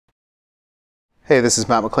Hey, this is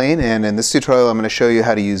Matt McLean, and in this tutorial I'm going to show you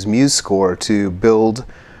how to use Musescore to build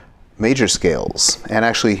major scales and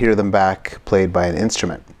actually hear them back played by an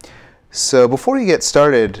instrument. So before you get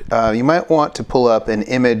started, you might want to pull up an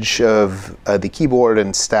image of the keyboard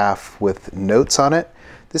and staff with notes on it.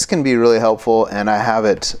 This can be really helpful, and I have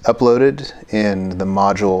it uploaded in the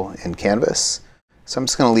module in Canvas. So I'm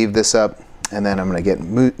just going to leave this up, and then I'm going to get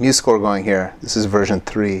Musescore going here. This is version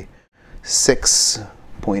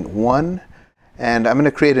 3.6.1. And I'm going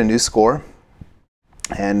to create a new score,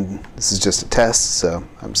 and this is just a test, so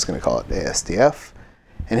I'm just going to call it ASDF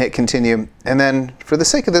and hit continue. And then for the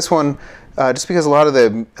sake of this one, just because a lot of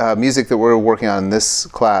the music that we're working on in this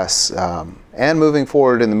class and moving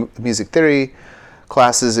forward in the music theory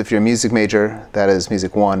classes, if you're a music major, that is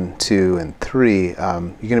music 1, 2, and 3, you're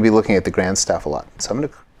going to be looking at the grand staff a lot. So I'm going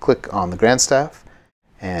to click on the grand staff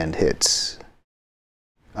and hit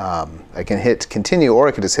I can hit continue, or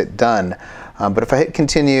I can just hit done. But if I hit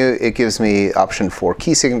continue, it gives me option for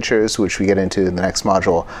key signatures, which we get into in the next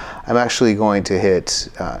module. I'm actually going to hit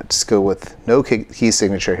just go with no key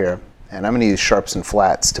signature here, and I'm going to use sharps and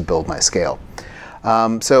flats to build my scale.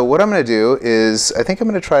 So what I'm going to do is, I think I'm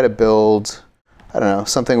going to try to build, I don't know,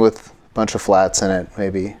 something with a bunch of flats in it,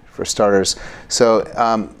 maybe for starters. So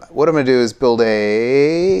what I'm going to do is build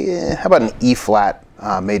a, how about an E flat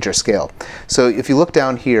major scale. So if you look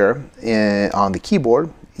down here on the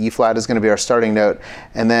keyboard, E flat is going to be our starting note,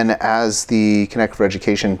 and then as the Connect for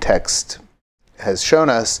Education text has shown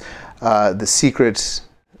us, the secret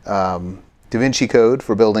Da Vinci code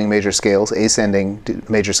for building major scales, ascending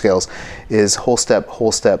major scales, is whole step,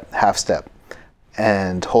 half step,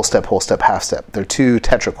 and whole step, half step. They're two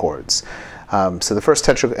tetrachords. So the first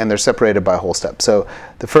tetrachord, and they're separated by whole step. So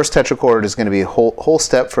the first tetrachord is going to be whole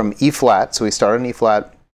step from E flat. So we start on E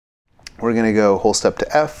flat. We're going to go whole step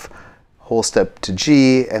to F, whole step to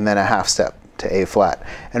G, and then a half step to A flat.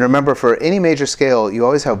 And remember, for any major scale, you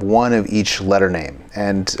always have one of each letter name.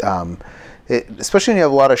 And especially when you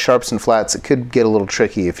have a lot of sharps and flats, it could get a little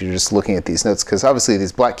tricky if you're just looking at these notes, because obviously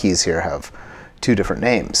these black keys here have two different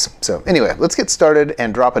names. So anyway, let's get started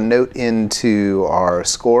and drop a note into our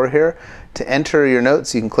score here. To enter your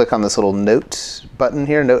notes, you can click on this little note button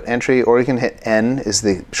here, note entry, or you can hit N is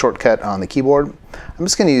the shortcut on the keyboard. I'm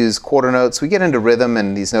just going to use quarter notes. We get into rhythm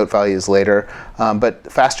and these note values later, but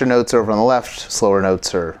faster notes are over on the left, slower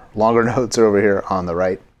notes or longer notes are over here on the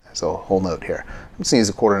right. There's a whole note here. I'm just going to use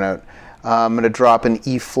a quarter note. I'm going to drop an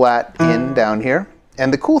E flat in down here.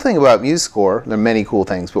 And the cool thing about Musescore, there are many cool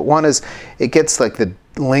things, but one is it gets like the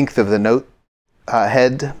length of the note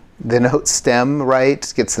head, the note stem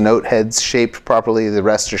right, gets the note heads shaped properly, the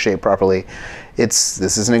rest are shaped properly. This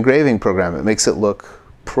is an engraving program. It makes it look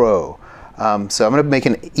pro. So I'm going to make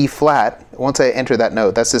an E flat. Once I enter that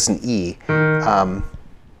note, that's just an E. I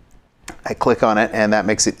click on it, and that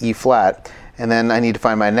makes it E flat. And then I need to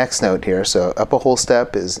find my next note here. So up a whole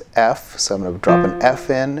step is F, so I'm going to drop an F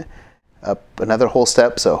in. Up another whole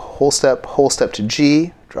step, so whole step to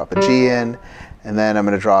G, drop a G in, and then I'm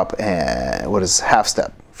going to drop what is half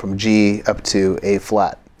step from G up to A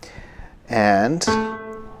flat. And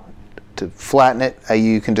to flatten it,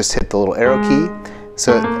 you can just hit the little arrow key.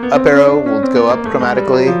 So up arrow will go up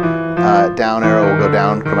chromatically, down arrow will go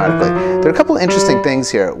down chromatically. There are a couple of interesting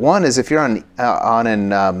things here. One is if you're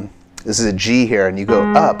this is a G here, and you go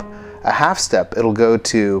up a half step, it'll go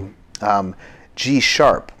to G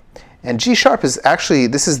sharp. And G sharp is actually,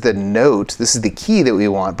 this is the note, this is the key that we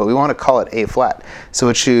want, but we want to call it A flat. So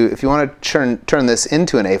if you want to turn this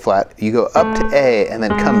into an A flat, you go up to A and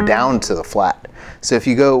then come down to the flat. So if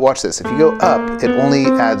you go, watch this, if you go up, it only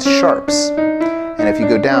adds sharps. And if you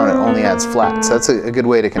go down, it only adds flats. So that's a good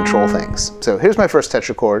way to control things. So here's my first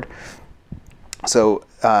tetrachord. So,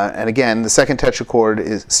 and again, the second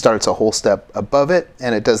tetrachord starts a whole step above it,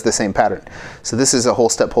 and it does the same pattern. So this is a whole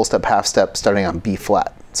step, half step, starting on B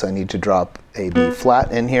flat. So I need to drop a B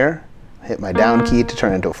flat in here, hit my down key to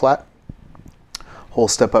turn into a flat, whole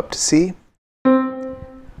step up to C,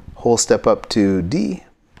 whole step up to D,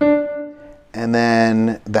 and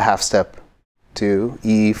then the half step to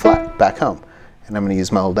E flat, back home. And I'm going to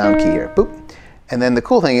use my little down key here, boop. And then the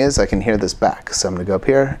cool thing is I can hear this back. So I'm going to go up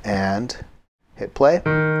here and hit play.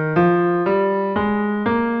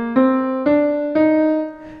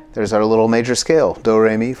 There's our little major scale, do,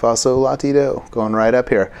 re, mi, fa, sol, la, ti, do, going right up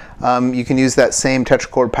here. You can use that same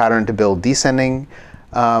tetrachord pattern to build descending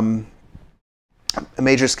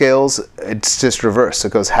major scales. It's just reverse. So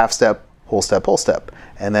it goes half step, whole step,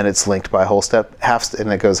 and then it's linked by whole step,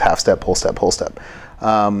 and it goes half step, whole step.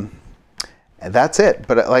 And that's it.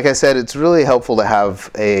 But like I said, it's really helpful to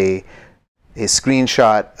have a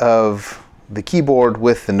screenshot of the keyboard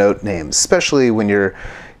with the note names, especially when you're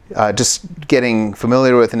just getting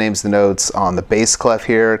familiar with the names of the notes on the bass clef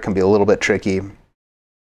here. It can be a little bit tricky.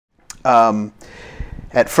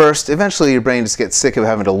 At first, eventually your brain just gets sick of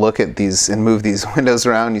having to look at these and move these windows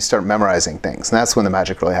around. You start memorizing things, and that's when the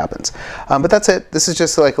magic really happens. But that's it. This is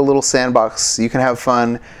just like a little sandbox. You can have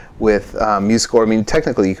fun with Musescore. I mean,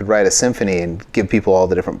 technically you could write a symphony and give people all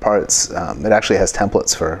the different parts. It actually has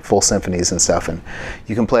templates for full symphonies and stuff, and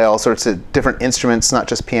you can play all sorts of different instruments, not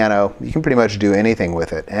just piano. You can pretty much do anything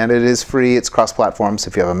with it, and it is free. It's cross-platform, so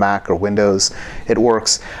if you have a Mac or Windows, it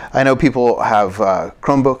works. I know people have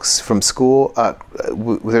Chromebooks from school.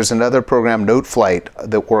 There's another program,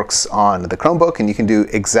 NoteFlight, that works on the Chromebook, and you can do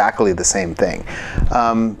exactly the same thing.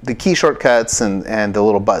 The key shortcuts and the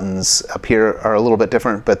little buttons up here are a little bit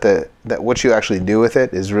different, but that what you actually do with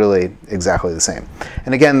it is really exactly the same.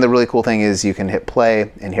 And again, the really cool thing is you can hit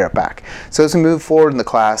play and hear it back. So as we move forward in the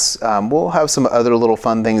class, we'll have some other little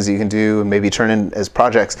fun things you can do and maybe turn in as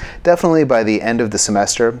projects. Definitely by the end of the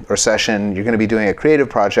semester or session, you're going to be doing a creative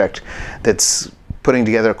project that's putting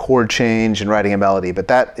together a chord change and writing a melody, but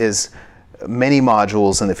that is many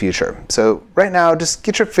modules in the future. So right now, just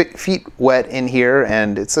get your feet wet in here,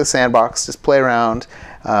 and it's a sandbox. Just play around.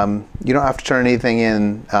 You don't have to turn anything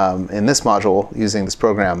in this module using this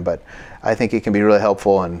program, but I think it can be really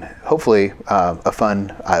helpful and hopefully a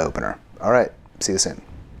fun eye-opener. All right, see you soon.